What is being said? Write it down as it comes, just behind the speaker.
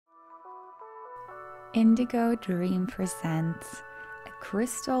Indigo Dream presents a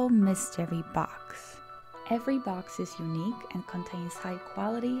crystal mystery box. Every box is unique and contains high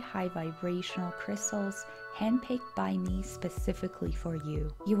quality, high vibrational crystals handpicked by me specifically for you.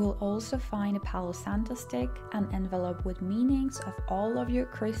 You will also find a Palo Santo stick, an envelope with meanings of all of your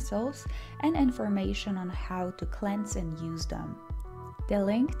crystals, and information on how to cleanse and use them. The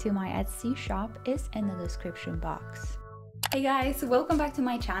link to my Etsy shop is in the description box. Hey guys, welcome back to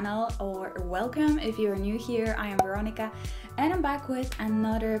my channel, or welcome if you're new here. I am Veronica and I'm back with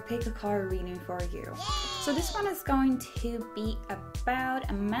another pick a card reading for you. So this one is going to be about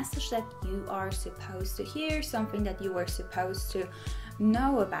a message that you are supposed to hear, something that you are supposed to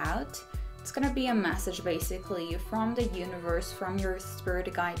know about. It's gonna be a message basically from the universe, from your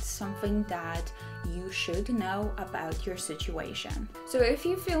spirit guides, something that you should know about your situation. So if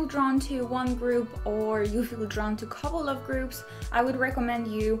you feel drawn to one group or you feel drawn to a couple of groups, I would recommend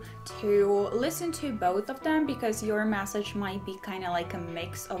you to listen to both of them, because your message might be kind of like a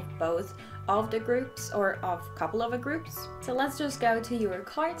mix of both of the groups or of a couple of groups. So let's just go to your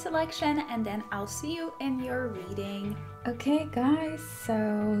card selection and then I'll see you in your reading. Okay guys,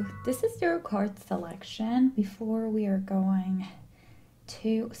 so this is your card selection. Before we are going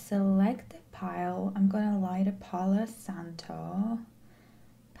to select the pile, I'm gonna light a Palo Santo,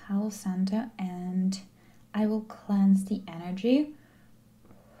 and I will cleanse the energy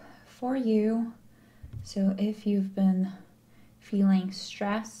for you. So if you've been feeling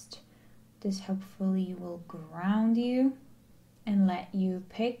stressed, this hopefully will ground you and let you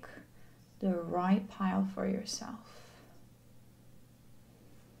pick the right pile for yourself.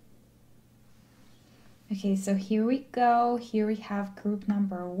 Okay, so here we go. Here we have group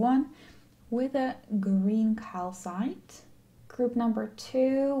number 1 with a green calcite, group number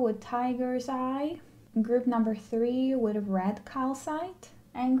 2 with tiger's eye, group number 3 with a red calcite,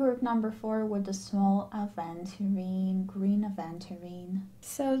 and group number 4 with the small aventurine, green aventurine.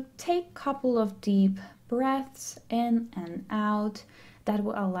 So take a couple of deep breaths in and out. That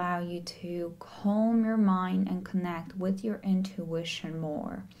will allow you to calm your mind and connect with your intuition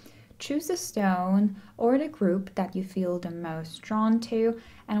more. Choose a stone or the group that you feel the most drawn to,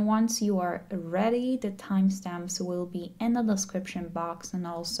 and once you are ready, the timestamps will be in the description box and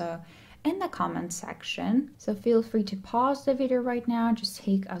also in the comment section. So feel free to pause the video right now, just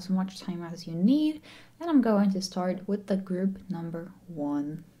take as much time as you need, and I'm going to start with the group number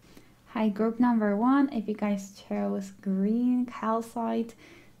 1. Hi group number 1, if you guys chose green calcite,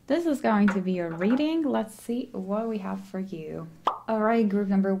 this is going to be your reading. Let's see what we have for you. Alright, group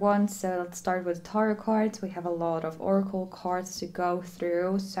number 1, so let's start with tarot cards. We have a lot of oracle cards to go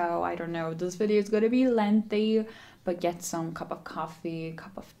through, so I don't know, this video is going to be lengthy, but get some cup of coffee,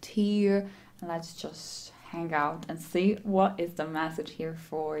 cup of tea, and let's just hang out and see what is the message here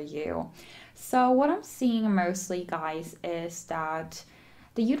for you. So what I'm seeing mostly, guys, is that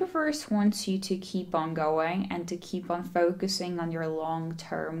the universe wants you to keep on going and to keep on focusing on your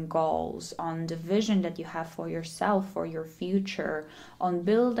long-term goals, on the vision that you have for yourself, for your future, on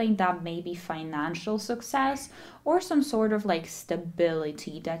building that maybe financial success or some sort of like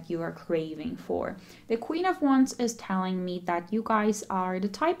stability that you are craving for. The Queen of Wands is telling me that you guys are the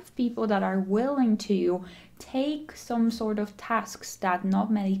type of people that are willing to take some sort of tasks that not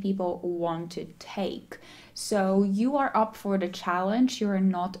many people want to take. So you are up for the challenge, you're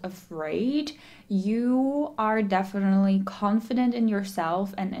not afraid, you are definitely confident in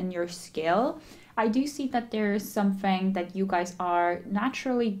yourself and in your skill. I do see that there is something that you guys are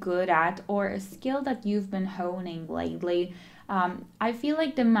naturally good at, or a skill that you've been honing lately. I feel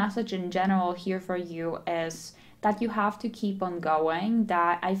like the message in general here for you is that you have to keep on going,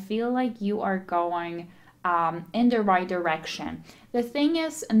 that I feel like you are going in the right direction. The thing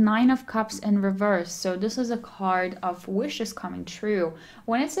is, 9 of Cups in reverse, so this is a card of wishes coming true.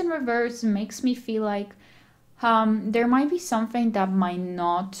 When it's in reverse, it makes me feel like there might be something that might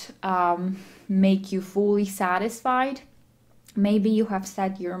not make you fully satisfied. Maybe you have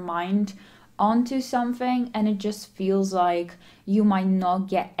set your mind onto something and it just feels like you might not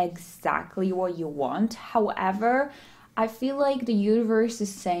get exactly what you want. However, I feel like the universe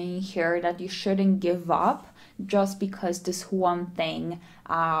is saying here that you shouldn't give up just because this one thing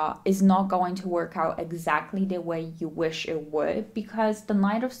is not going to work out exactly the way you wish it would, because the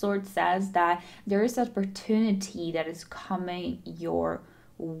Knight of Swords says that there is opportunity that is coming your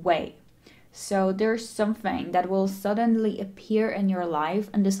way. So there's something that will suddenly appear in your life,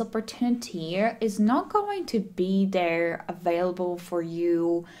 and this opportunity is not going to be there available for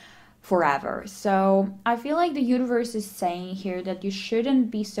you forever. So I feel like the universe is saying here that you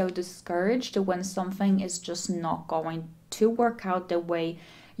shouldn't be so discouraged when something is just not going to work out the way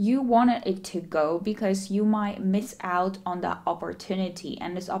you wanted it to go because you might miss out on that opportunity,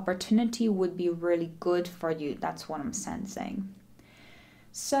 and this opportunity would be really good for you. That's what I'm sensing.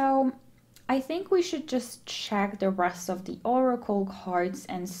 So I think we should just check the rest of the oracle cards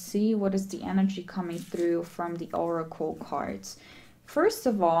and see what is the energy coming through from the oracle cards. First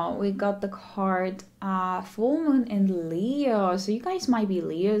of all, we got the card full moon in Leo. So you guys might be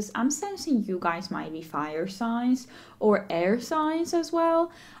Leos. I'm sensing you guys might be fire signs or air signs as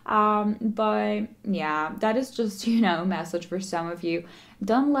well. But yeah, that is just, you know, a message for some of you.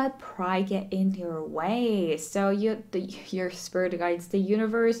 Don't let pride get in your way. So your spirit guides, the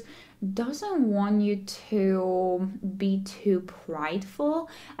universe, doesn't want you to be too prideful.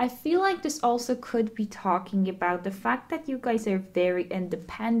 I feel like this also could be talking about the fact that you guys are very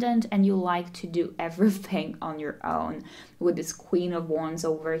independent and you like to do everything on your own. With this Queen of Wands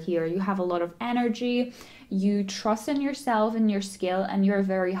over here, you have a lot of energy, you trust in yourself and your skill, and you're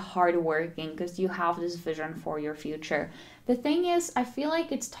very hardworking because you have this vision for your future. The thing is, I feel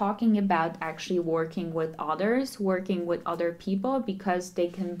like it's talking about actually working with others, working with other people, because they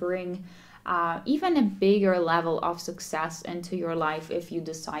can bring even a bigger level of success into your life if you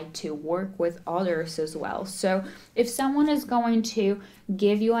decide to work with others as well. So if someone is going to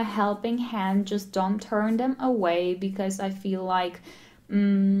give you a helping hand, just don't turn them away, because I feel like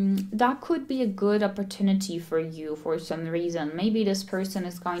that could be a good opportunity for you for some reason. Maybe this person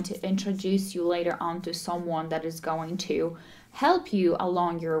is going to introduce you later on to someone that is going to help you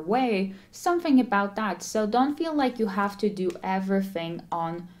along your way, something about that. So don't feel like you have to do everything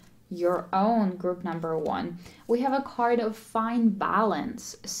on your own, group number one. We have a card of fine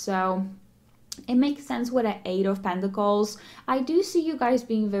balance. So it makes sense with an 8 of Pentacles. I do see you guys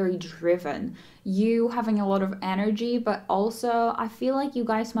being very driven, you having a lot of energy, but also I feel like you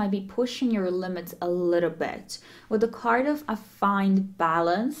guys might be pushing your limits a little bit. With the card of a fine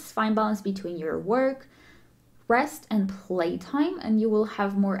balance between your work, rest and playtime, and you will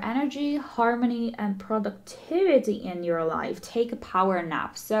have more energy, harmony, and productivity in your life. Take a power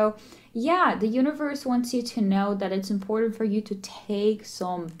nap. So yeah, the universe wants you to know that it's important for you to take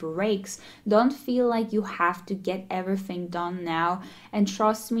some breaks. Don't feel like you have to get everything done now. And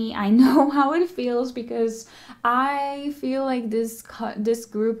trust me, I know how it feels, because I feel like this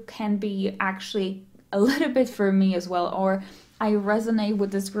group can be actually a little bit for me as well, or I resonate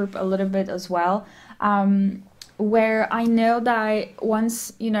with this group a little bit as well. Where I know that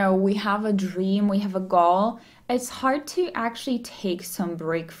once, you know, we have a dream, we have a goal, it's hard to actually take some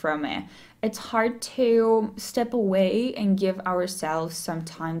break from it. It's hard to step away and give ourselves some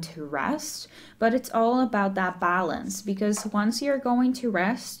time to rest, but it's all about that balance, because once you're going to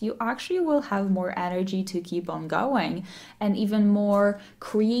rest, you actually will have more energy to keep on going, and even more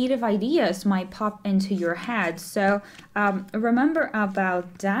creative ideas might pop into your head. So remember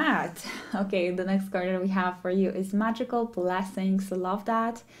about that. Okay, the next card that we have for you is Magical Blessings. Love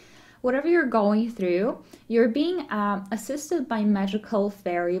that. Whatever you're going through, you're being assisted by magical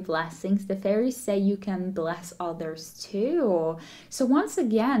fairy blessings. The fairies say you can bless others too. So once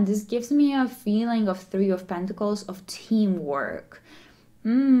again, this gives me a feeling of 3 of Pentacles, of teamwork.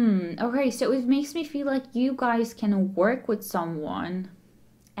 Okay, so it makes me feel like you guys can work with someone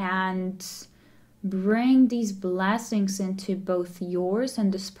and bring these blessings into both yours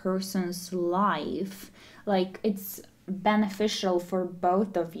and this person's life. Like, it's beneficial for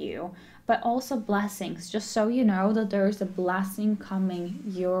both of you, but also blessings, just so you know that there's a blessing coming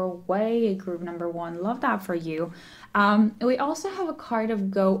your way, group number one. Love that for you. We also have a card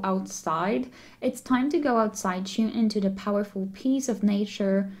of go outside. It's time to go outside, tune into the powerful peace of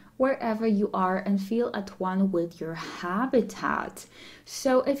nature wherever you are, and feel at one with your habitat.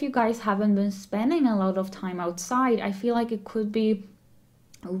 So if you guys haven't been spending a lot of time outside, I feel like it could be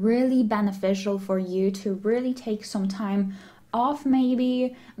really beneficial for you to really take some time off,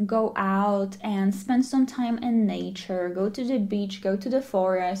 maybe go out and spend some time in nature, go to the beach, go to the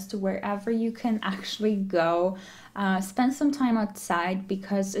forest, wherever you can actually go. Spend some time outside,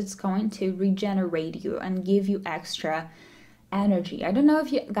 because it's going to regenerate you and give you extra energy. I don't know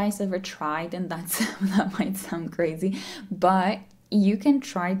if you guys ever tried, and that might sound crazy, but you can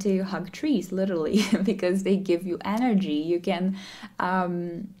try to hug trees, literally, because they give you energy. You can,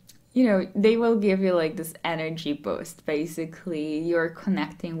 you know, they will give you like this energy boost. Basically, you're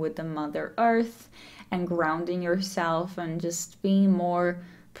connecting with the Mother Earth and grounding yourself and just being more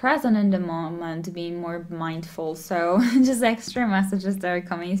present in the moment, being more mindful. So just extra messages that are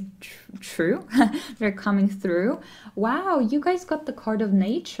coming true. They're coming through. Wow, you guys got the card of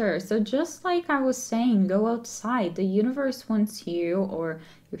nature. So just like I was saying, go outside. The universe wants you, or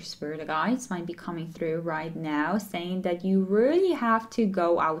your spirit guides might be coming through right now, saying that you really have to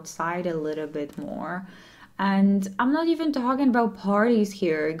go outside a little bit more. And I'm not even talking about parties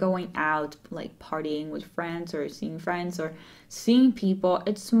here, going out, like partying with friends or seeing friends or seeing people.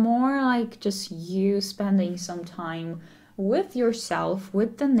 It's more like just you spending some time with yourself,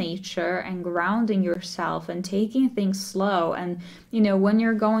 with the nature, and grounding yourself and taking things slow. And you know, when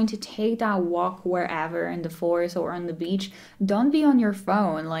you're going to take that walk wherever, in the forest or on the beach, don't be on your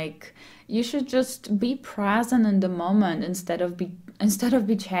phone. Like, you should just be present in the moment instead of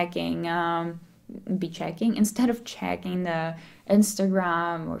checking instead of checking the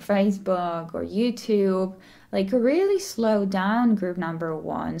Instagram or Facebook or YouTube. Like, really slow down, group number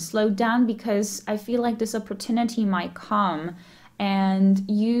one. Slow down, because I feel like this opportunity might come and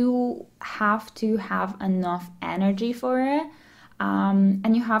you have to have enough energy for it,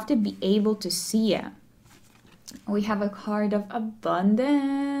 and you have to be able to see it. We have a card of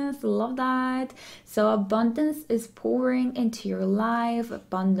abundance. Love that. So abundance is pouring into your life.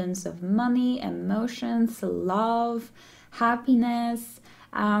 Abundance of money, emotions, love, happiness.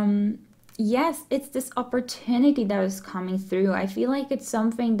 Yes, it's this opportunity that is coming through. I feel like it's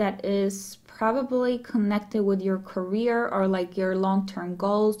something that is probably connected with your career, or like your long-term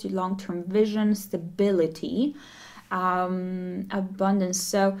goals, your long-term vision, stability. Abundance.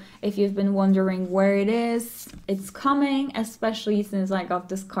 So if you've been wondering where it is, it's coming, especially since I got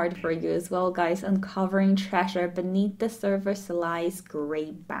this card for you as well, guys. Uncovering treasure. Beneath the surface lies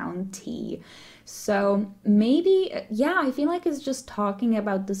great bounty. So maybe, yeah, I feel like it's just talking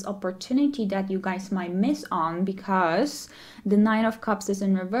about this opportunity that you guys might miss on, because the Nine of Cups is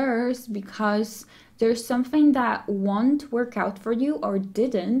in reverse, because there's something that won't work out for you, or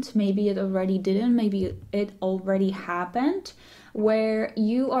didn't. Maybe it already didn't. Maybe it already happened, where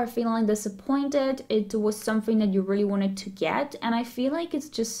you are feeling disappointed. It was something that you really wanted to get. And I feel like it's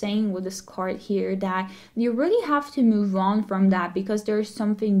just saying with this card here that you really have to move on from that, because there's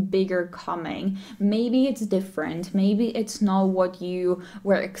something bigger coming. Maybe it's different. Maybe it's not what you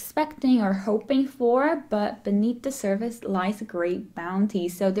were expecting or hoping for, but beneath the surface lies a great bounty.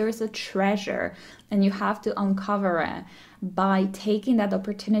 So there's a treasure, and you have to uncover it by taking that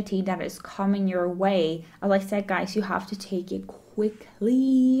opportunity that is coming your way. As I said, guys, you have to take it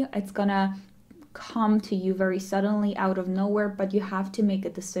quickly. It's gonna come to you very suddenly out of nowhere, but you have to make a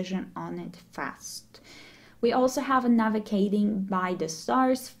decision on it fast. We also have a navigating by the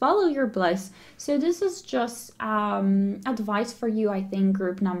stars. Follow your bliss. So this is just advice for you, I think,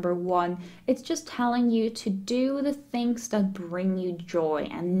 group number one. It's just telling you to do the things that bring you joy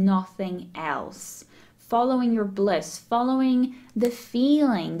and nothing else. Following your bliss, following the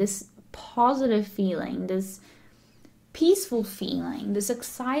feeling, this positive feeling, this peaceful feeling, this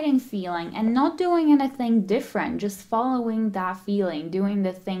exciting feeling, and not doing anything different, just following that feeling, doing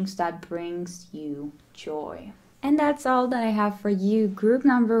the things that brings you joy. And that's all that I have for you, group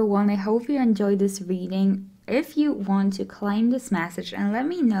number one. I hope you enjoyed this reading. If you want to claim this message and let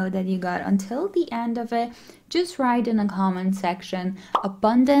me know that you got until the end of it, just write in the comment section,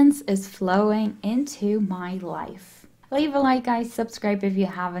 abundance is flowing into my life. Leave a like, guys, subscribe if you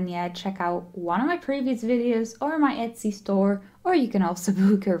haven't yet, check out one of my previous videos or my Etsy store, or you can also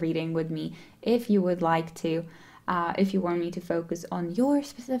book a reading with me if you would like to, if you want me to focus on your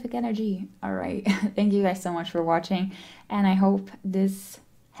specific energy. All right, thank you guys so much for watching, and I hope this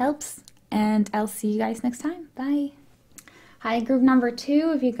helps, and I'll see you guys next time. Bye. Hi, group number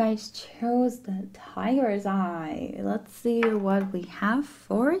two. If you guys chose the tiger's eye, let's see what we have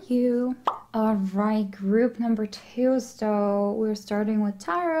for you. All right, group number two. So we're starting with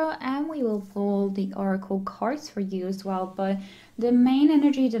tarot, and we will pull the oracle cards for you as well. But the main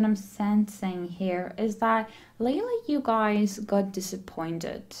energy that I'm sensing here is that lately you guys got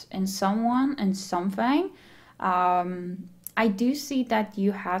disappointed in someone and something. I do see that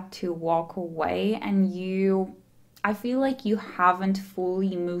you had to walk away, and I feel like you haven't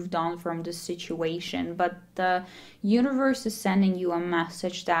fully moved on from the situation, but the universe is sending you a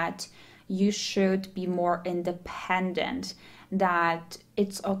message that you should be more independent, that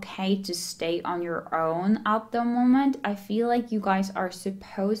it's okay to stay on your own at the moment. I feel like you guys are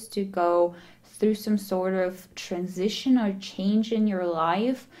supposed to go through some sort of transition or change in your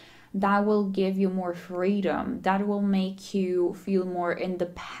life that will give you more freedom, that will make you feel more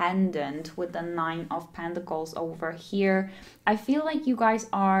independent with the Nine of Pentacles over here. I feel like you guys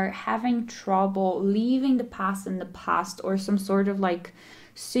are having trouble leaving the past in the past, or some sort of like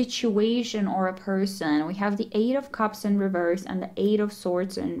situation or a person. We have the Eight of Cups in reverse and the Eight of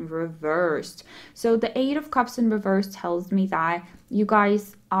Swords in reversed. So the Eight of Cups in reverse tells me that you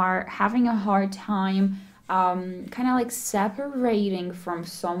guys are having a hard time kind of like separating from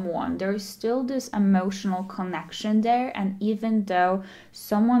someone. There's still this emotional connection there, and even though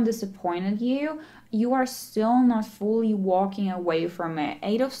someone disappointed you, you are still not fully walking away from it.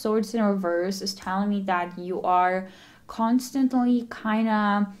 Eight of Swords in reverse is telling me that you are constantly kind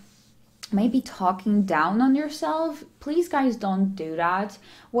of maybe talking down on yourself. Please guys, don't do that.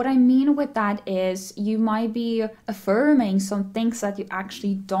 What I mean with that is you might be affirming some things that you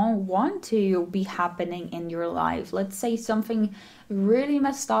actually don't want to be happening in your life. Let's say something really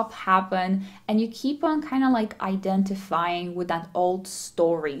messed up happened and you keep on kind of like identifying with that old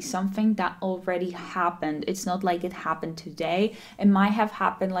story, something that already happened. It's not like it happened today. It might have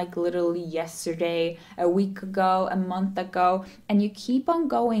happened like literally yesterday, a week ago, a month ago, and you keep on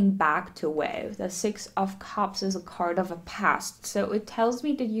going back to it. The Six of Cups is a card of a past, so it tells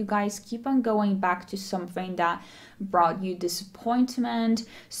me that you guys keep on going back to something that brought you disappointment,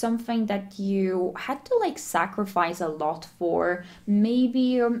 something that you had to like sacrifice a lot for.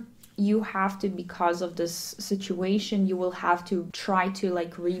 Maybe you have to, because of this situation, you will have to try to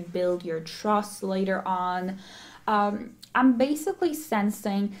like rebuild your trust later on. I'm basically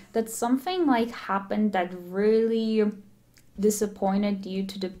sensing that something like happened that really disappointed you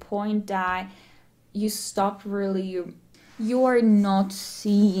to the point that you stopped really, you're not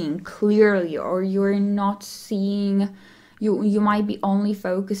seeing clearly, or you're not seeing, you might be only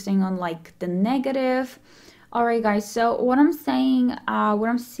focusing on like the negative. All right guys, so what I'm saying, what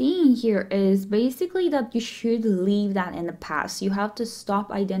I'm seeing here is basically that you should leave that in the past. You have to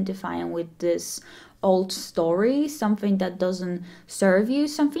stop identifying with this old story, something that doesn't serve you,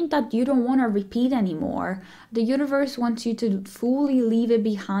 something that you don't want to repeat anymore. The universe wants you to fully leave it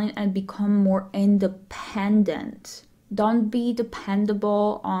behind and become more independent. Don't be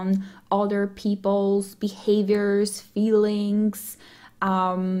dependable on other people's behaviors, feelings,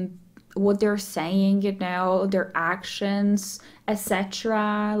 what they're saying, you know, their actions,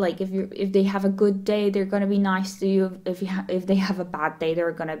 etc. Like if they have a good day, they're gonna be nice to you. If they have a bad day,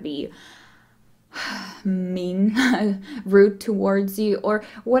 they're gonna be mean, rude towards you, or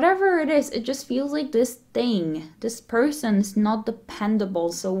whatever it is. It just feels like this person is not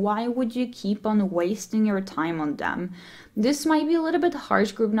dependable, so why would you keep on wasting your time on them? This might be a little bit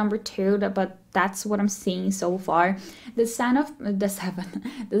harsh, group number 2, but that's what I'm seeing so far. The Seven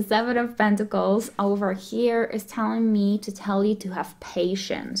of Pentacles over here is telling me to tell you to have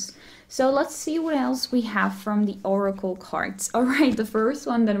patience. So let's see what else we have from the Oracle cards. All right, the first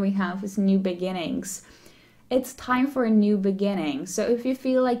one that we have is new beginnings. It's time for a new beginning. So if you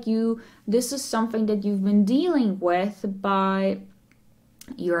feel like this is something that you've been dealing with, but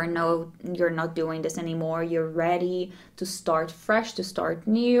you're not doing this anymore, you're ready to start fresh, to start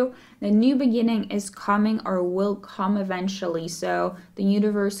new, the new beginning is coming or will come eventually. So the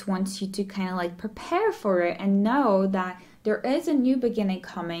universe wants you to kind of like prepare for it and know that there is a new beginning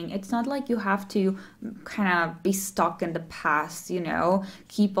coming. It's not like you have to kind of be stuck in the past, you know,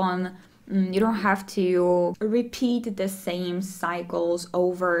 keep on, you don't have to repeat the same cycles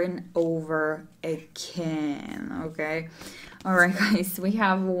over and over again, okay? All right, guys, we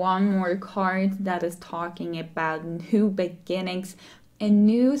have one more card that is talking about new beginnings. A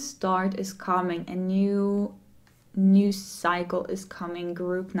new start is coming, a new cycle is coming,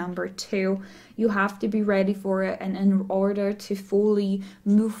 group number 2. You have to be ready for it, and in order to fully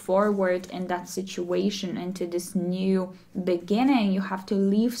move forward in that situation into this new beginning, you have to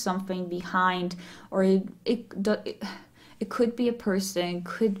leave something behind, or it could be a person,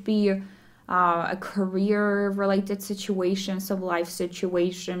 could be a career related situation, some life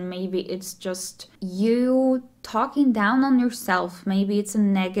situation. Maybe it's just you talking down on yourself. Maybe it's a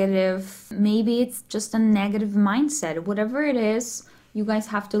negative, maybe it's just a negative mindset. Whatever it is, you guys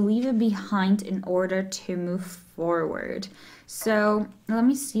have to leave it behind in order to move forward. So let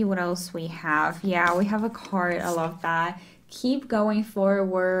me see what else we have. Yeah, we have a card. I love that. Keep going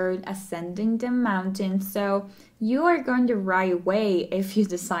forward, ascending the mountain. So you are going the right way if you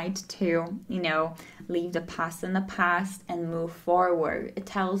decide to, you know, leave the past in the past and move forward. It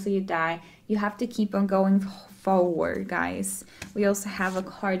tells you that you have to keep on going forward, guys. We also have a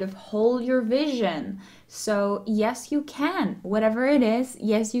card of hold your vision. So yes, you can. Whatever it is,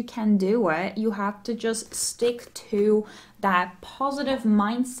 yes, you can do it. You have to just stick to that positive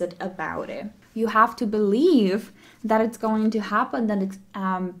mindset about it. You have to believe that it's going to happen, that it's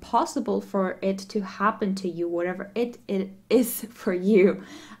possible for it to happen to you, whatever it is for you,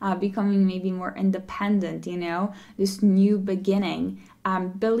 becoming maybe more independent, you know, this new beginning.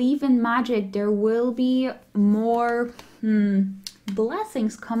 Believe in magic. There will be more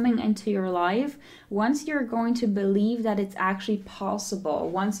blessings coming into your life once you're going to believe that it's actually possible.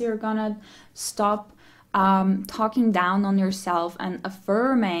 Once you're gonna stop talking down on yourself and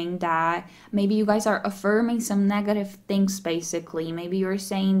affirming that, maybe you guys are affirming some negative things. Basically, maybe you're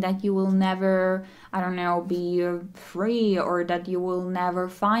saying that you will never, I don't know, be free, or that you will never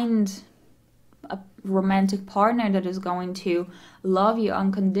find a romantic partner that is going to love you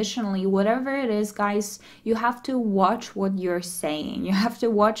unconditionally. Whatever it is, guys, you have to watch what you're saying. You have to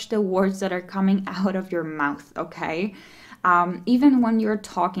watch the words that are coming out of your mouth, okay? Even when you're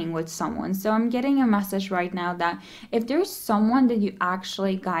talking with someone. So I'm getting a message right now that if there's someone that you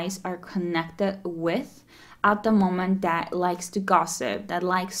actually, guys, are connected with at the moment that likes to gossip, that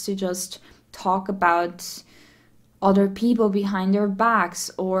likes to just talk about other people behind their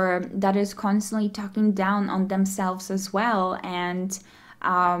backs, or that is constantly talking down on themselves as well, and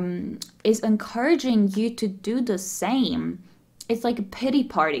is encouraging you to do the same. It's like a pity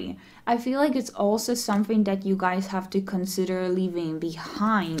party. I feel like it's also something that you guys have to consider leaving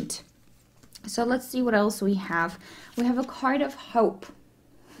behind. So let's see what else we have. We have a card of hope.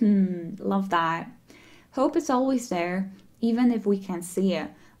 Love that. Hope is always there, even if we can't see it.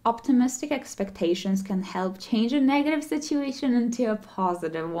 Optimistic expectations can help change a negative situation into a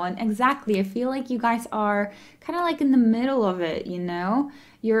positive one. Exactly. I feel like you guys are kind of like in the middle of it, you know?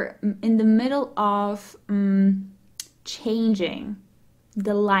 You're in the middle of changing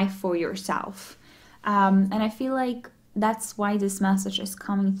the life for yourself. And I feel like that's why this message is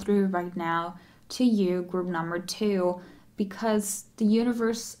coming through right now to you, group number 2, because the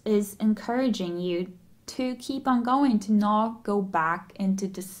universe is encouraging you to keep on going, to not go back into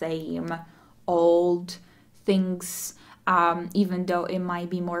the same old things. Even though it might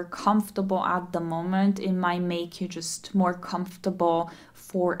be more comfortable at the moment, it might make you just more comfortable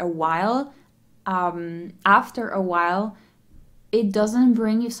for a while. After a while, it doesn't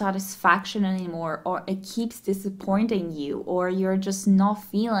bring you satisfaction anymore, or it keeps disappointing you, or you're just not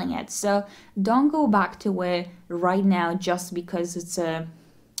feeling it. So don't go back to it right now just because it's a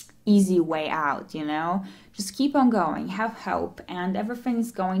easy way out, you know? Just keep on going, have hope, and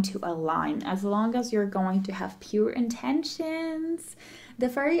everything's going to align as long as you're going to have pure intentions. The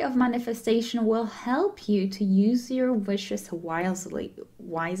fairy of manifestation will help you to use your wishes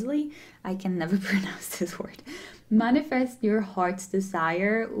wisely. I can never pronounce this word. Manifest your heart's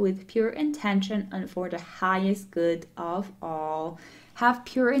desire with pure intention and for the highest good of all. Have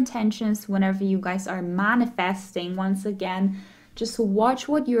pure intentions whenever you guys are manifesting. Once again, just watch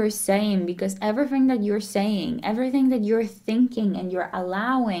what you're saying, because everything that you're saying, everything that you're thinking, and you're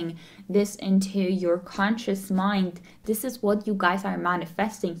allowing this into your conscious mind, this is what you guys are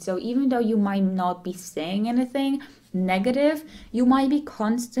manifesting. So even though you might not be saying anything negative, you might be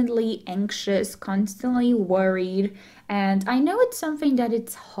constantly anxious, constantly worried, and I know it's something that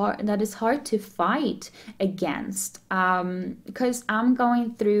is hard to fight against, because I'm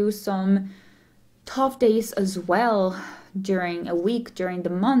going through some tough days as well during a week, during the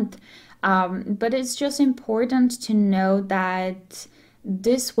month, but it's just important to know that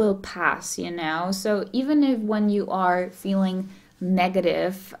this will pass, you know. So even if when you are feeling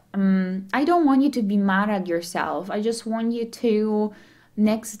negative, I don't want you to be mad at yourself. I just want you to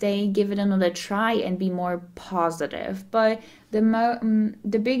next day give it another try and be more positive. But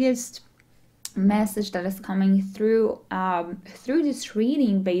the biggest message that is coming through this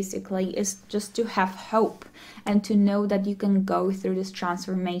reading basically is just to have hope and to know that you can go through this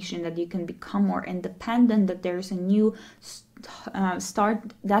transformation, that you can become more independent, that there's a new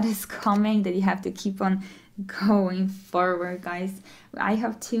start that is coming, that you have to keep on going forward, guys. I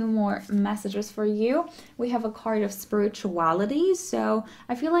have 2 more messages for you. We have a card of spirituality. So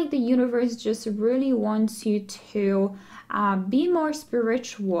I feel like the universe just really wants you to be more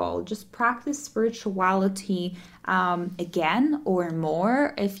spiritual. Just practice spirituality again or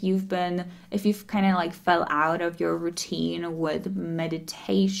more if you've kind of like fell out of your routine with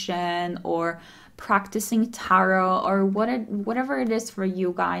meditation or practicing tarot or whatever it is for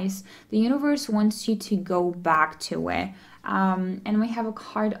you guys. The universe wants you to go back to it. And we have a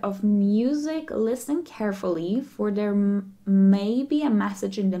card of music. Listen carefully, for there may be a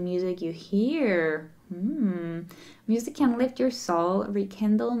message in the music you hear. Music can lift your soul,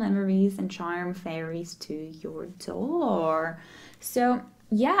 rekindle memories, and charm fairies to your door. So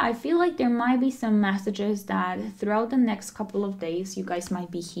yeah, I feel like there might be some messages that throughout the next couple of days you guys might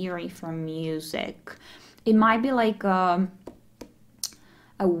be hearing from music. It might be like a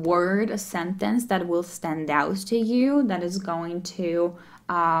word, a sentence that will stand out to you, that is going to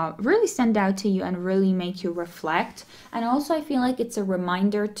really stand out to you and really make you reflect. And also I feel like it's a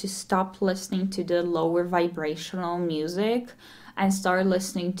reminder to stop listening to the lower vibrational music and start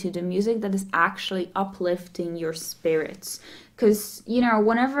listening to the music that is actually uplifting your spirits. Because, you know,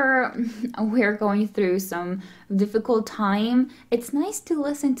 whenever we're going through some difficult time, it's nice to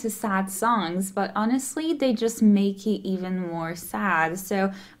listen to sad songs, but honestly, they just make you even more sad.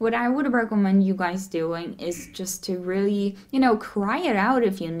 So what I would recommend you guys doing is just to really, you know, cry it out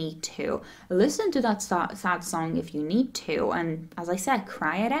if you need to. Listen to that sad song if you need to. And as I said,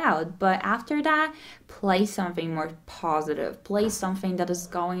 cry it out. But after that, play something more positive. Play something that is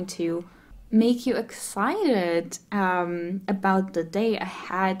going to make you excited about the day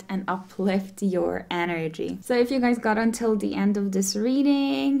ahead and uplift your energy. So if you guys got until the end of this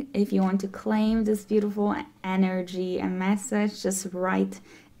reading, if you want to claim this beautiful energy and message, just write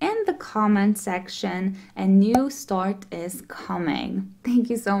in the comment section, a new start is coming.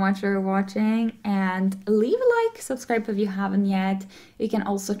 Thank you so much for watching, and leave a like, subscribe if you haven't yet. You can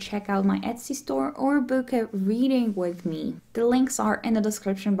also check out my Etsy store or book a reading with me. The links are in the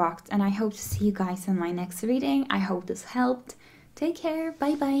description box, and I hope to see you guys in my next reading. I hope this helped. Take care,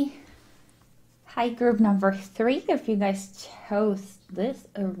 bye bye. Hi, group number 3. If you guys chose this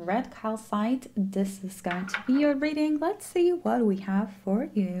red calcite, this is going to be your reading. Let's see what we have for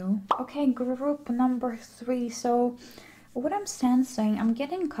you. Okay, group number 3. So what I'm sensing, I'm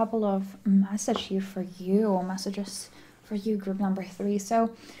getting a couple of messages here for you, group number 3.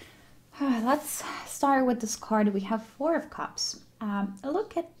 So let's start with this card. We have 4 of Cups.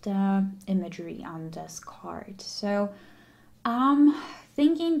 Look at the imagery on this card. So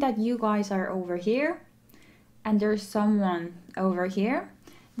thinking that you guys are over here and there's someone over here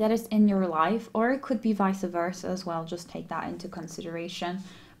that is in your life, or it could be vice versa as well. Just take that into consideration.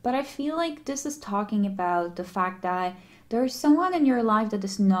 But I feel like this is talking about the fact that there's someone in your life that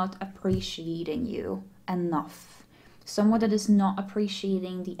is not appreciating you enough. Someone that is not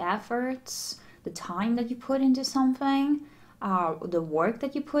appreciating the efforts, the time that you put into something, the work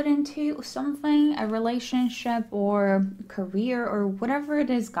that you put into something, a relationship or career or whatever it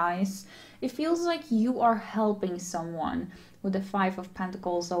is, guys. It feels like you are helping someone with the 5 of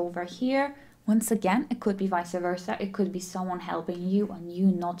Pentacles over here. Once again, it could be vice versa. It could be someone helping you and you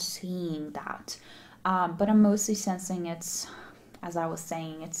not seeing that. But I'm mostly sensing it's, as I was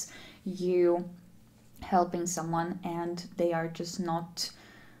saying, it's you helping someone and they are just not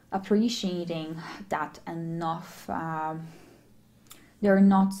appreciating that enough. They're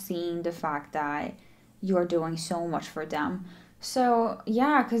not seeing the fact that you're doing so much for them. So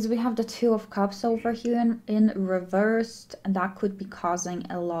yeah, because we have the 2 of Cups over here in reversed, and that could be causing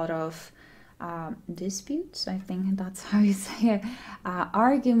a lot of disputes. I think that's how you say it.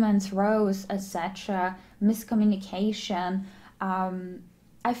 Arguments, rows, etc. Miscommunication.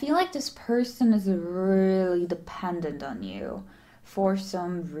 I feel like this person is really dependent on you for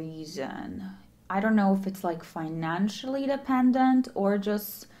some reason. I don't know if it's like financially dependent or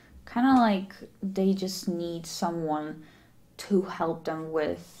just kind of like they just need someone to help them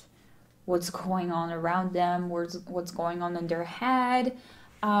with what's going on around them, what's going on in their head.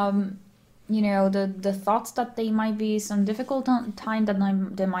 You know, the thoughts that they might be, some difficult time that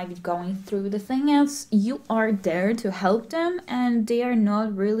they might be going through. The thing is, you are there to help them and they are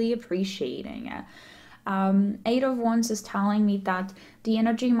not really appreciating it. 8 of Wands is telling me that the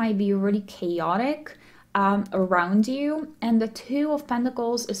energy might be really chaotic around you, and the 2 of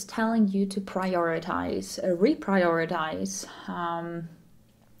Pentacles is telling you to prioritize, reprioritize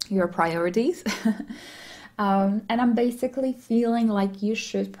your priorities. And I'm basically feeling like you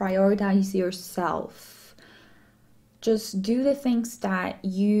should prioritize yourself. Just do the things that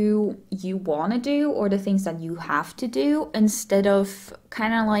you want to do, or the things that you have to do, instead of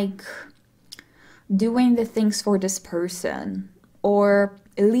kind of like doing the things for this person, or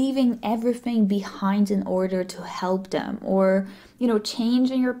leaving everything behind in order to help them, or, you know,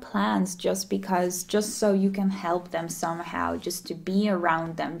 changing your plans just so you can help them somehow, just to be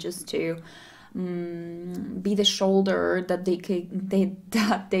around them, just to be the shoulder that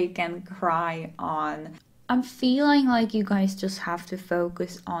they can cry on. I'm feeling like you guys just have to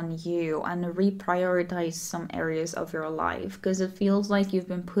focus on you and reprioritize some areas of your life, because it feels like you've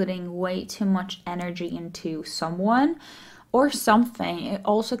been putting way too much energy into someone or something. It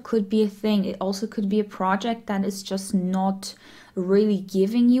also could be a thing. It also could be a project that is just not really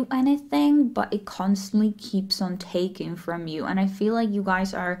giving you anything, but it constantly keeps on taking from you. And I feel like you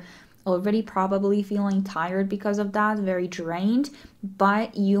guys are already probably feeling tired because of that, very drained,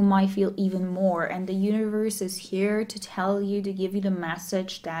 but you might feel even more, and the universe is here to tell you, to give you the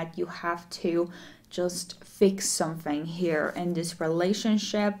message that you have to just fix something here in this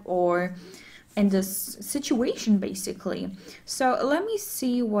relationship or in this situation, basically. So let me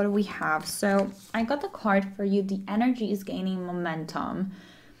see what we have. So I got the card for you. The energy is gaining momentum.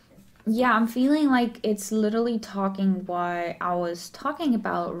 Yeah, I'm feeling like it's literally talking what I was talking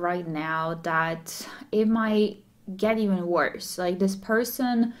about right now, that it might get even worse. Like this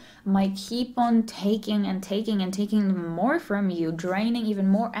person might keep on taking and taking and taking more from you, draining even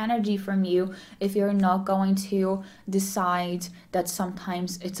more energy from you if you're not going to decide that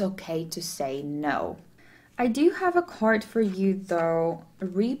sometimes it's okay to say no. I do have a card for you though,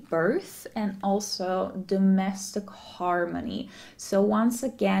 rebirth and also domestic harmony. So once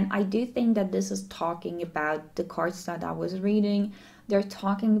again, I do think that this is talking about the cards that I was reading. They're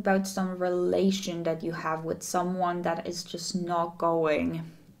talking about some relation that you have with someone that is just not going.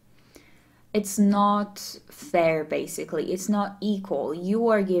 It's not fair, basically. It's not equal. You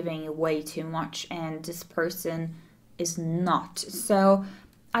are giving way too much and this person is not. So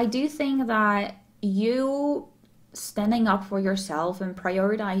I do think that you standing up for yourself and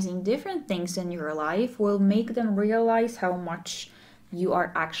prioritizing different things in your life will make them realize how much you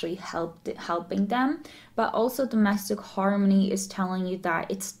are actually helping them. But also domestic harmony is telling you that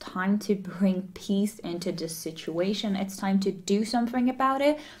it's time to bring peace into this situation. It's time to do something about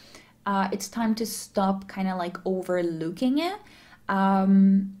it. It's time to stop kind of like overlooking it.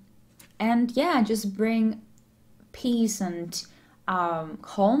 And yeah, just bring peace and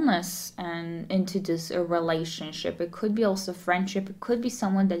calmness and into this relationship. It could be also friendship. It could be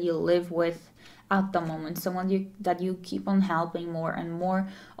someone that you live with at the moment, someone that you keep on helping more and more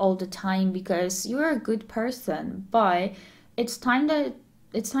all the time because you're a good person. But it's time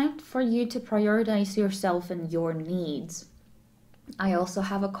for you to prioritize yourself and your needs. I also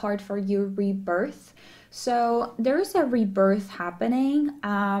have a card for you, rebirth. So there's a rebirth happening,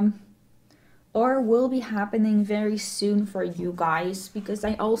 or will be happening very soon for you guys, because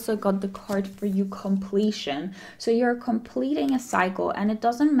I also got the card for you, completion. So you're completing a cycle, and it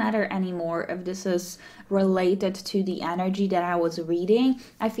doesn't matter anymore if this is related to the energy that I was reading.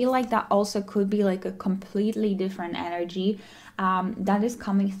 I feel like that also could be like a completely different energy that is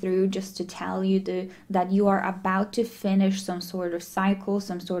coming through, just to tell you that you are about to finish some sort of cycle,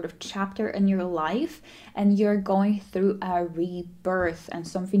 some sort of chapter in your life, and you're going through a rebirth, and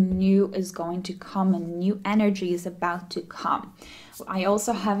something new is going to come, and new energy is about to come. I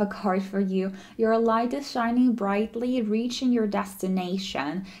also have a card for you. Your light is shining brightly, reaching your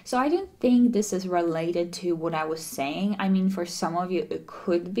destination. So I don't think this is related to what I was saying. I mean, for some of you, it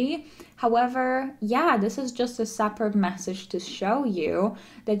could be. However, yeah, this is just a separate message to show you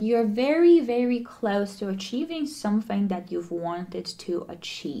that you're very, very close to achieving something that you've wanted to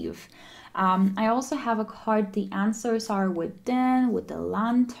achieve. I also have a card, the answers are within, with the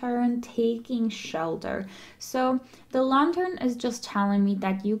lantern, taking shelter. So the lantern is just telling me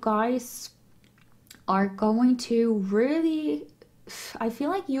that you guys are going to really, I feel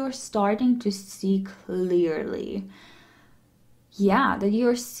like you're starting to see clearly. Yeah, that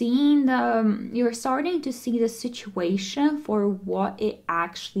you're starting to see the situation for what it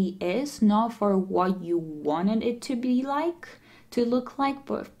actually is, not for what you wanted it to be like, to look like,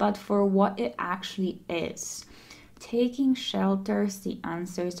 but for what it actually is. Taking shelters, the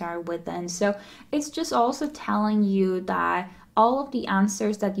answers are within. So it's just also telling you that all of the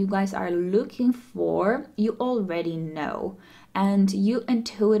answers that you guys are looking for, you already know. And you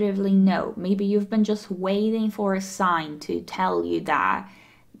intuitively know. Maybe you've been just waiting for a sign to tell you that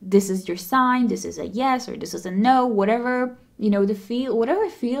this is your sign, this is a yes or this is a no, whatever, you know, whatever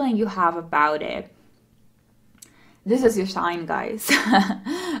feeling you have about it. This is your sign, guys.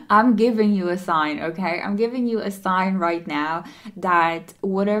 I'm giving you a sign, okay? I'm giving you a sign right now that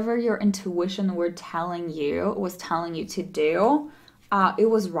whatever your intuition was telling you to do, it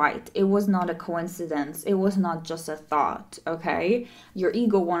was right. It was not a coincidence. It was not just a thought, okay? Your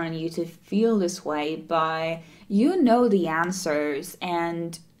ego wanted you to feel this way, but you know the answers,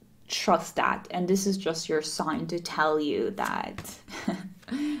 and trust that. And this is just your sign to tell you that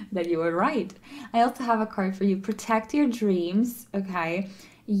that you were right. I also have a card for you, protect your dreams, okay?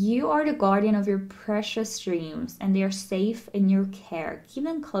 You are the guardian of your precious dreams, and they are safe in your care. Keep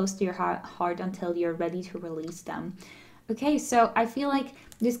them close to your heart until you're ready to release them. Okay, so I feel like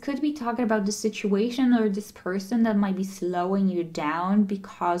this could be talking about the situation or this person that might be slowing you down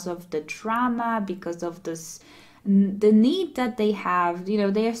because of the drama, because of this, the need that they have. You know,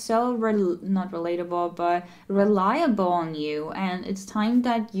 they are so not relatable, but reliable on you, and it's time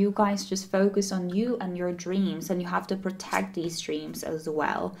that you guys just focus on you and your dreams, and you have to protect these dreams as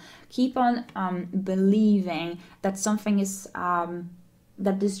well. Keep on believing that something is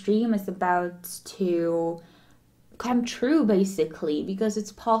that this dream is about to come true, basically, because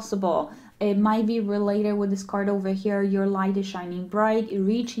it's possible. It might be related with this card over here. Your light is shining bright,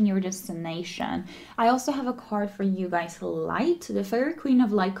 reaching your destination. I also have a card for you guys, light. The fairy queen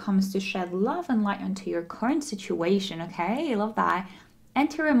of light comes to shed love and light onto your current situation. Okay, I love that.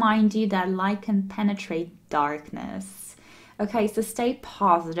 And to remind you that light can penetrate darkness. Okay, so stay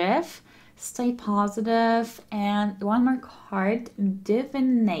positive. Stay positive. And one more card,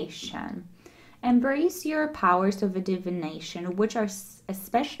 divination. Embrace your powers of divination, which are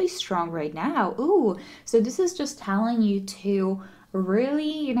especially strong right now. Ooh, so this is just telling you to really,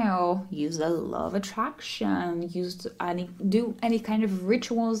 you know, use the law of attraction, do any kind of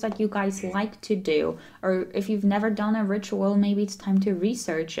rituals that you guys like to do. Or if you've never done a ritual, maybe it's time to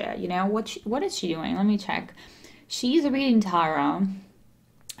research it. You know, what is she doing? Let me check. She's reading tarot.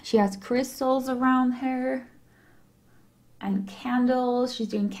 She has crystals around her and candles. She's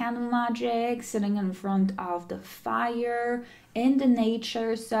doing candle magic, sitting in front of the fire in the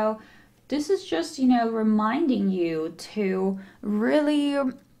nature. So this is just, you know, reminding you to really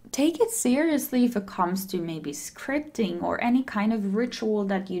take it seriously if it comes to maybe scripting or any kind of ritual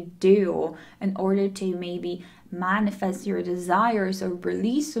that you do in order to maybe manifest your desires or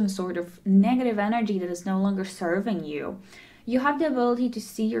release some sort of negative energy that is no longer serving you. You have the ability to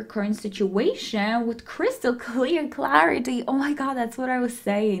see your current situation with crystal clear clarity. Oh my God, that's what I was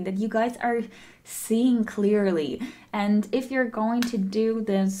saying, that you guys are seeing clearly. And if you're going to do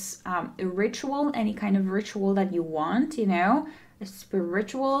this ritual, any kind of ritual that you want, you know, a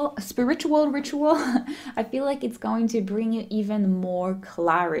spiritual ritual, I feel like it's going to bring you even more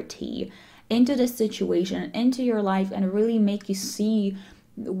clarity into the situation, into your life, and really make you see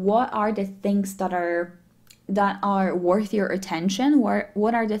what are the things that are worth your attention.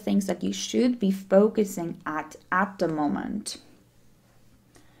 What are the things that you should be focusing at the moment.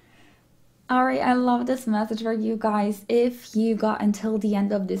 All right, I love this message for you guys. If you got until the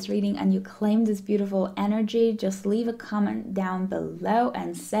end of this reading and you claim this beautiful energy, just leave a comment down below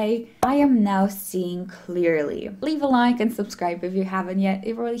and say, I am now seeing clearly. Leave a like and subscribe if you haven't yet.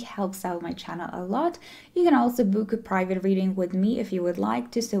 It really helps out my channel a lot. You can also book a private reading with me if you would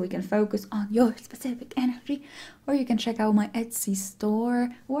like to, so we can focus on your specific energy. Or you can check out my Etsy store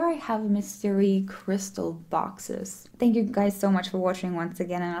where I have mystery crystal boxes. Thank you guys so much for watching once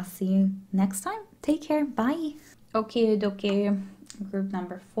again, and I'll see you next time. Take care. Bye. Okay, group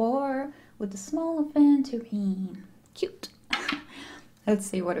number 4 with the small tureen. Cute. Let's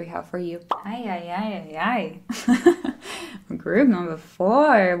see what we have for you. Group number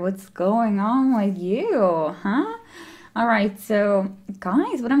 4. What's going on with you, huh? All right, so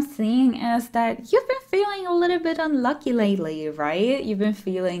guys, what I'm seeing is that you've been feeling a little bit unlucky lately, right? You've been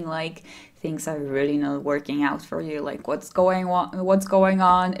feeling like things are really not working out for you. Like, what's going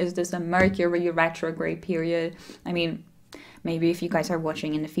on? Is this a Mercury retrograde period? I mean, maybe if you guys are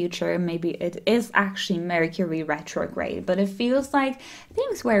watching in the future, maybe it is actually Mercury retrograde, but it feels like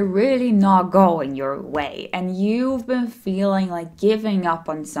things were really not going your way and you've been feeling like giving up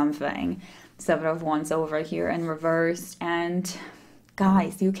on something. 7 of Wands over here in reverse, and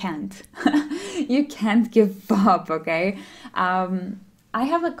guys, you can't. You can't give up, okay? I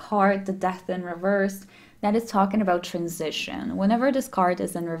have a card, the Death in reverse, that is talking about transition. Whenever this card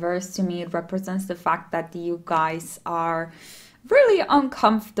is in reverse, to me, it represents the fact that you guys are really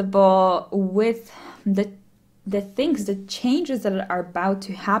uncomfortable with the things, the changes that are about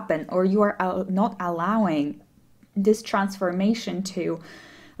to happen, or you are not allowing this transformation to,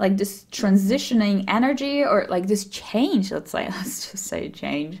 like, this transitioning energy, or like this change, let's just say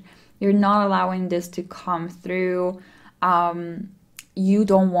change. You're not allowing this to come through. You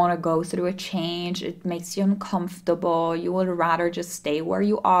don't want to go through a change. It makes you uncomfortable. You would rather just stay where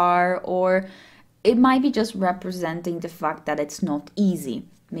you are, or it might be just representing the fact that it's not easy.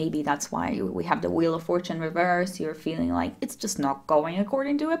 Maybe that's why we have the Wheel of Fortune reverse. You're feeling like it's just not going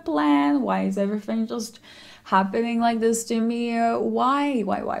according to a plan. Why is everything just happening like this to me?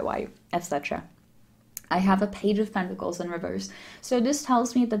 Why, etc. I have a Page of Pentacles in reverse. So this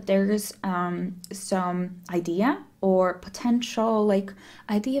tells me that there's some idea or potential, like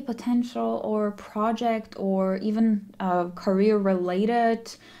idea, potential, or project, or even career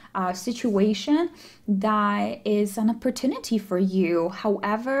related situation that is an opportunity for you.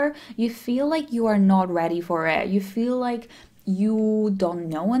 However, you feel like you are not ready for it. You feel like you don't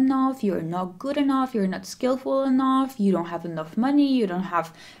know enough, you're not good enough, you're not skillful enough, you don't have enough money, you don't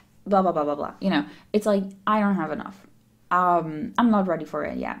have blah blah blah blah blah. You know, it's like, I don't have enough. I'm not ready for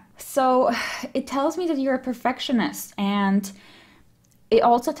it yet. So it tells me that you're a perfectionist, and it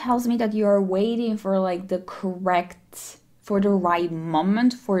also tells me that you're waiting for like the correct for the right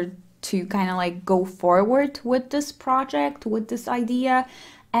moment to kind of like go forward with this project, with this idea.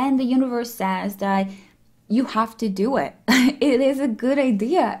 And the universe says that you have to do it. It is a good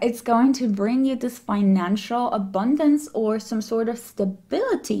idea. It's going to bring you this financial abundance or some sort of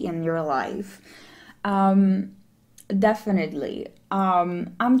stability in your life. Definitely.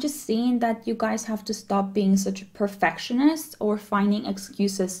 I'm just saying that you guys have to stop being such a perfectionist or finding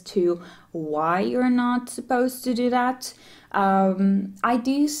excuses to why you're not supposed to do that. I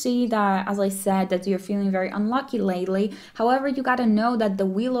do see that, as I said, that you're feeling very unlucky lately. However, you gotta know that the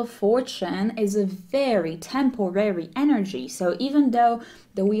Wheel of Fortune is a very temporary energy. So even though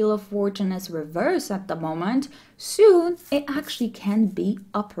the Wheel of Fortune is reversed at the moment, soon it actually can be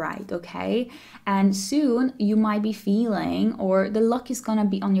upright, okay? And soon you might be feeling, or the luck is gonna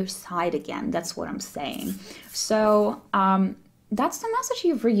be on your side again. That's what I'm saying. So, that's the message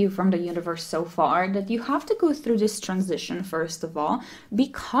here for you from the universe so far, that you have to go through this transition first of all,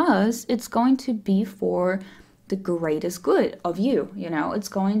 because it's going to be for the greatest good of you, you know, it's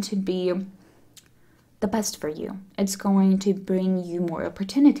going to be the best for you. It's going to bring you more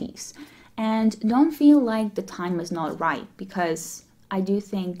opportunities. And don't feel like the time is not right, because I do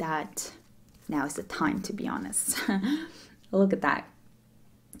think that now is the time, to be honest. Look at that.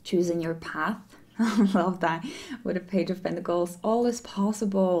 Choosing your path. I love that. With a Page of Pentacles, all is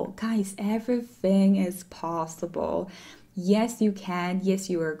possible. Guys, everything is possible. Yes, you can. Yes,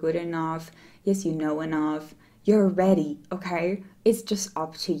 you are good enough. Yes, you know enough. You're ready, okay? It's just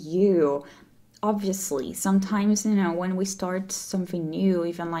up to you. Obviously, sometimes, you know, when we start something new,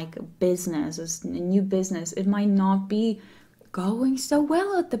 even like a business, a new business, it might not be going so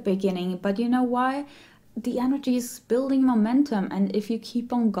well at the beginning, but you know what? The energy is building momentum, and if you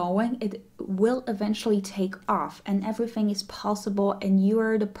keep on going, it will eventually take off, and everything is possible, and you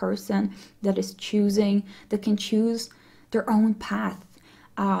are the person that is choosing, that can choose their own path,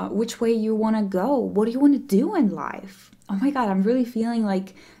 which way you want to go, what do you want to do in life. Oh my god, I'm really feeling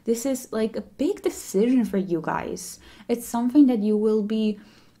like this is like a big decision for you guys. It's something that you will be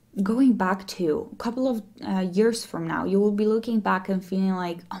going back to a couple of years from now. You will be looking back and feeling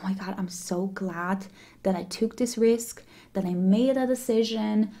like, oh my god, I'm so glad that I took this risk, that I made a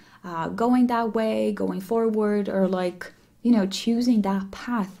decision, going that way, going forward, or like, you know, choosing that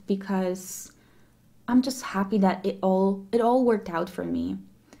path, because I'm just happy that it all worked out for me.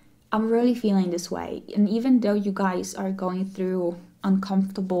 I'm really feeling this way. And even though you guys are going through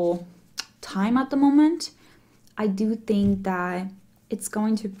uncomfortable time at the moment, I do think that it's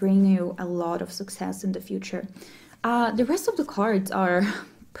going to bring you a lot of success in the future. The rest of the cards are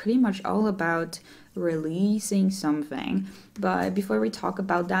pretty much all about releasing something. But before we talk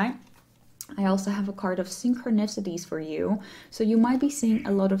about that, I also have a card of synchronicities for you. So you might be seeing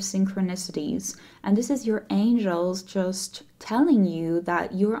a lot of synchronicities, and this is your angels just telling you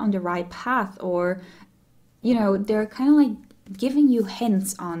that you're on the right path, or, you know, they're kind of like giving you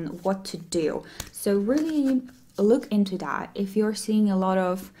hints on what to do. So really look into that. If you're seeing a lot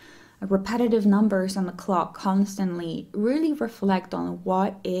of repetitive numbers on the clock constantly, really reflect on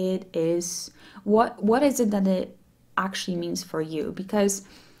what it is, what is it that it actually means for you, because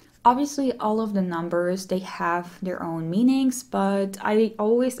obviously all of the numbers, they have their own meanings, but I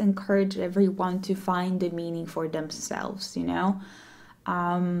always encourage everyone to find the meaning for themselves, you know.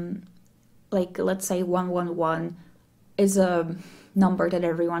 Like let's say 111 is a number that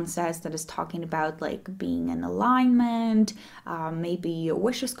everyone says that is talking about like being in alignment, maybe your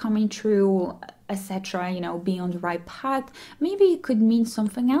wishes coming true, etc., you know, being on the right path. Maybe it could mean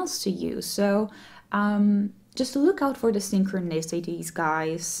something else to you. So just look out for the synchronicities,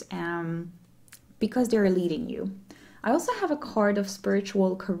 guys, because they're leading you. I also have a card of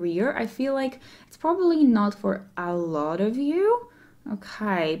spiritual career. I feel like it's probably not for a lot of you,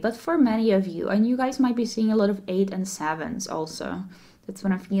 okay, but for many of you, and you guys might be seeing a lot of 8 and 7s also. That's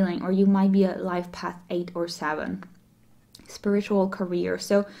what I'm feeling. Or you might be at life path 8 or 7. Spiritual career.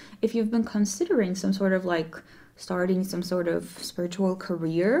 So if you've been considering some sort of like starting some sort of spiritual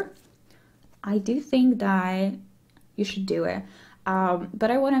career, I do think that you should do it. But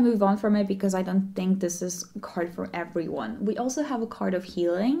I want to move on from it because I don't think this is a card for everyone. We also have a card of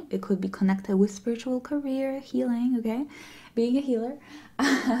healing. It could be connected with spiritual career, healing, okay? Being a healer.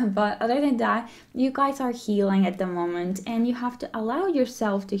 But other than that, you guys are healing at the moment, and you have to allow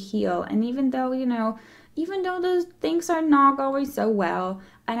yourself to heal. And even though, you know, even though those things are not going so well,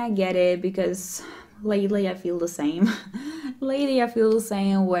 and I get it, because lately I feel the same. Lately I feel the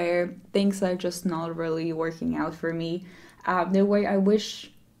same, where things are just not really working out for me the way I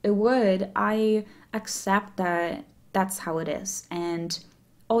wish it would. I accept that that's how it is, and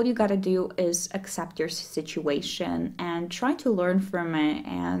all you gotta do is accept your situation and try to learn from it,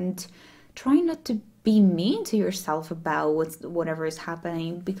 and try not to be mean to yourself about whatever is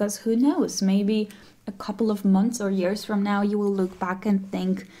happening, because who knows, maybe a couple of months or years from now you will look back and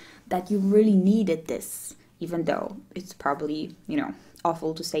think that you really needed this, even though it's probably, you know,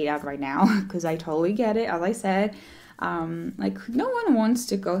 awful to say that right now, because I totally get it. As I said, like, no one wants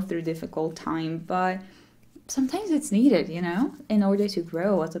to go through difficult time, but sometimes it's needed, you know, in order to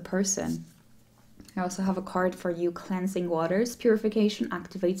grow as a person. I also have a card for you, Cleansing Waters. Purification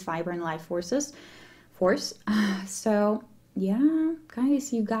activates vibrant life force. So yeah,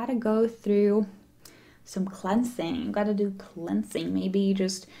 guys, you gotta go through some cleansing. You gotta do cleansing. Maybe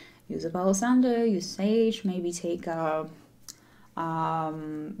just use a Palo Santo, use sage, maybe take a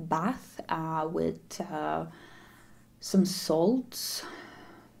bath with some salts,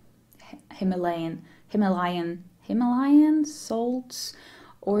 Himalayan salts,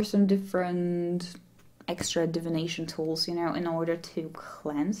 or some different extra divination tools, you know, in order to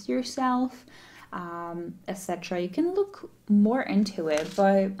cleanse yourself, etc. You can look more into it,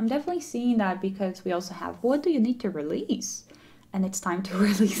 but I'm definitely seeing that because we also have, what do you need to release? And it's time to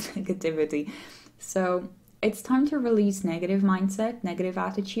release negativity. So it's time to release negative mindset, negative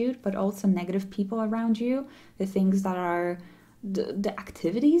attitude, but also negative people around you, the things that are the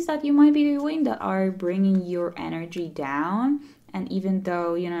activities that you might be doing that are bringing your energy down. And even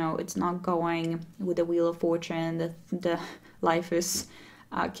though, you know, it's not going with the wheel of fortune, the life is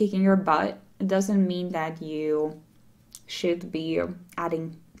kicking your butt, it doesn't mean that you should be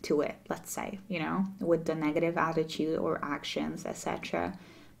adding to it, let's say, you know, with the negative attitude or actions, etc.,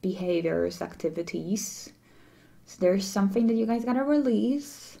 behaviors, activities. So there's something that you guys gotta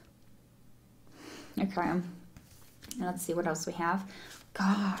release. Okay, let's see what else we have.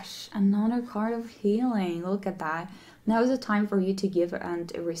 Gosh, another card of healing. Look at that. Now is the time for you to give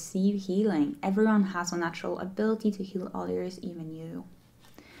and receive healing. Everyone has a natural ability to heal others, even you.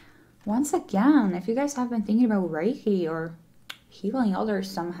 Once again, if you guys have been thinking about Reiki or healing others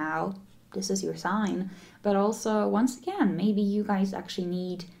somehow, this is your sign. But also, once again, maybe you guys actually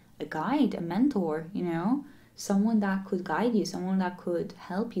need a guide, a mentor, you know, someone that could guide you, someone that could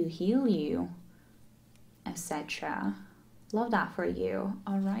help you, heal you, etc. Love that for you.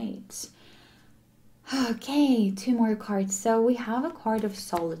 All right. Okay, 2 more cards. So we have a card of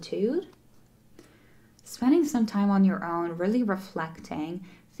solitude. Spending some time on your own, really reflecting.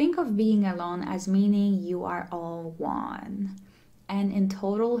 Think of being alone as meaning you are all one and in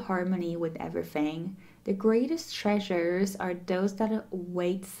total harmony with everything. The greatest treasures are those that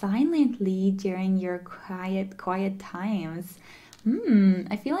wait silently during your quiet times.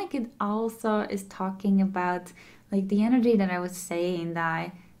 I feel like it also is talking about like the energy that I was saying,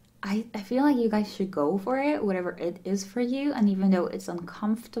 that I feel like you guys should go for it, whatever it is for you. And even though it's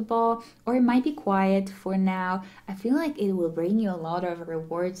uncomfortable or it might be quiet for now, I feel like it will bring you a lot of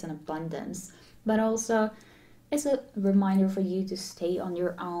rewards and abundance. But also, it's a reminder for you to stay on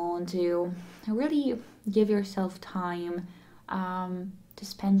your own, to really give yourself time to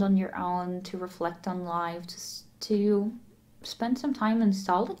spend on your own, to reflect on life, to spend some time in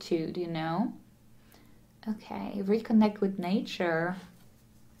solitude, you know? Okay, reconnect with nature.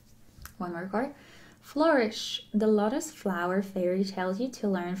 One more card. Flourish. The lotus flower fairy tells you to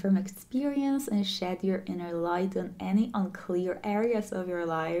learn from experience and shed your inner light on any unclear areas of your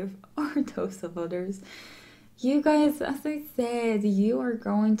life or those of others. You guys, as I said, you are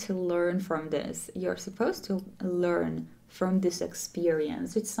going to learn from this. You're supposed to learn from this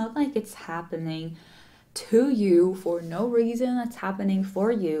experience. It's not like it's happening to you for no reason. It's happening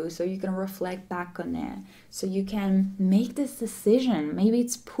for you, so you can reflect back on it, so you can make this decision. Maybe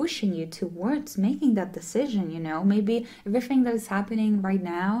it's pushing you towards making that decision, you know. Maybe everything that is happening right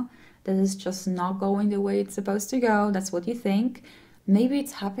now that is just not going the way it's supposed to go, that's what you think. Maybe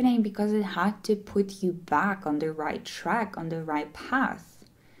it's happening because it had to put you back on the right track, on the right path.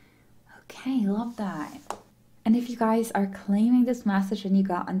 Okay, love that. And if you guys are claiming this message and you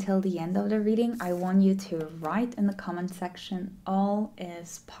got until the end of the reading, I want you to write in the comment section, all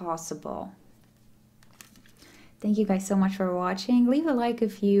is possible. Thank you guys so much for watching. Leave a like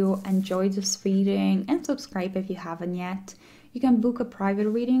if you enjoyed this reading and subscribe if you haven't yet. You can book a private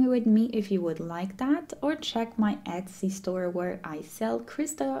reading with me if you would like that, or check my Etsy store where I sell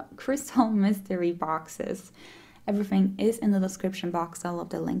crystal mystery boxes. Everything is in the description box. All of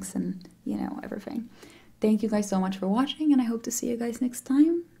the links and, you know, everything. Thank you guys so much for watching, and I hope to see you guys next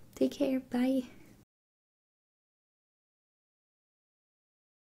time. Take care. Bye.